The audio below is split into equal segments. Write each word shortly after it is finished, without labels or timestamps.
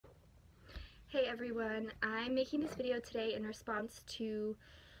Hey everyone, I'm making this video today in response to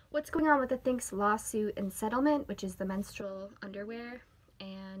what's going on with the Thinx lawsuit and settlement, which is the menstrual underwear.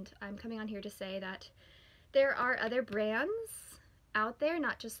 And I'm coming on here to say that there are other brands out there,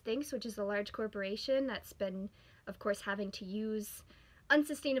 not just Thinx, which is a large corporation that's been, of course, having to use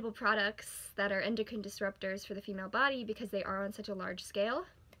unsustainable products that are endocrine disruptors for the female body because they are on such a large scale.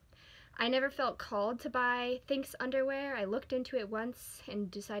 I never felt called to buy Thinx underwear. I looked into it once and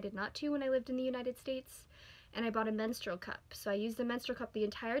decided not to when I lived in the United States, and I bought a menstrual cup. So I used the menstrual cup the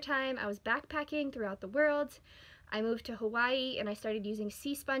entire time. I was backpacking throughout the world. I moved to Hawaii and I started using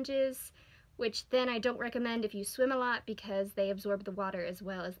sea sponges, which then I don't recommend if you swim a lot because they absorb the water as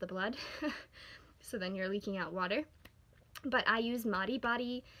well as the blood. So then you're leaking out water. But I use Madi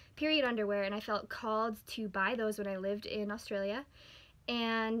Body period underwear, and I felt called to buy those when I lived in Australia.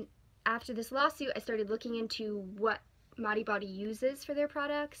 And after this lawsuit, I started looking into what Madi Body uses for their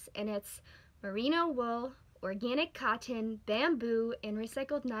products, and it's merino wool, organic cotton, bamboo, and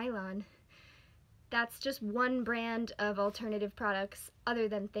recycled nylon. That's just one brand of alternative products other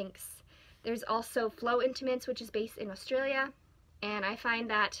than Thinx. There's also Flow Intimates, which is based in Australia, and I find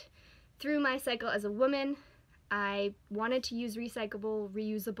that through my cycle as a woman, I wanted to use recyclable,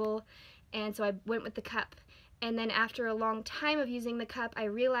 reusable, and so I went with the cup. And then after a long time of using the cup, I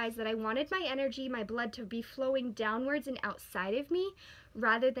realized that I wanted my energy, my blood, to be flowing downwards and outside of me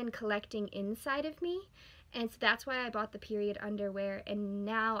rather than collecting inside of me. And so that's why I bought the period underwear. And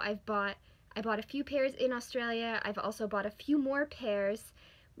now I bought a few pairs in Australia. I've also bought a few more pairs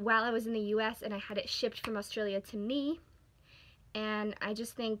while I was in the US, and I had it shipped from Australia to me. And I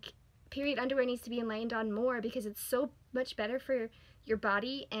just think period underwear needs to be enlightened on more because it's so much better for your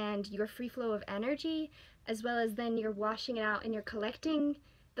body and your free flow of energy, as well as then you're washing it out and you're collecting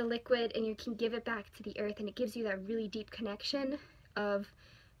the liquid and you can give it back to the earth, and it gives you that really deep connection of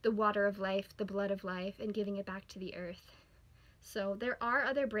the water of life, the blood of life, and giving it back to the earth. So there are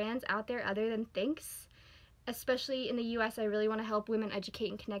other brands out there other than Thinx. Especially in the US, I really want to help women educate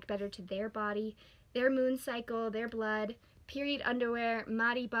and connect better to their body, their moon cycle, their blood. Period underwear,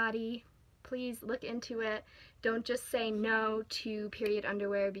 Madi Body, please look into it. Don't just say no to period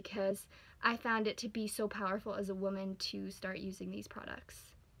underwear, because I found it to be so powerful as a woman to start using these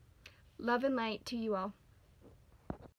products. Love and light to you all.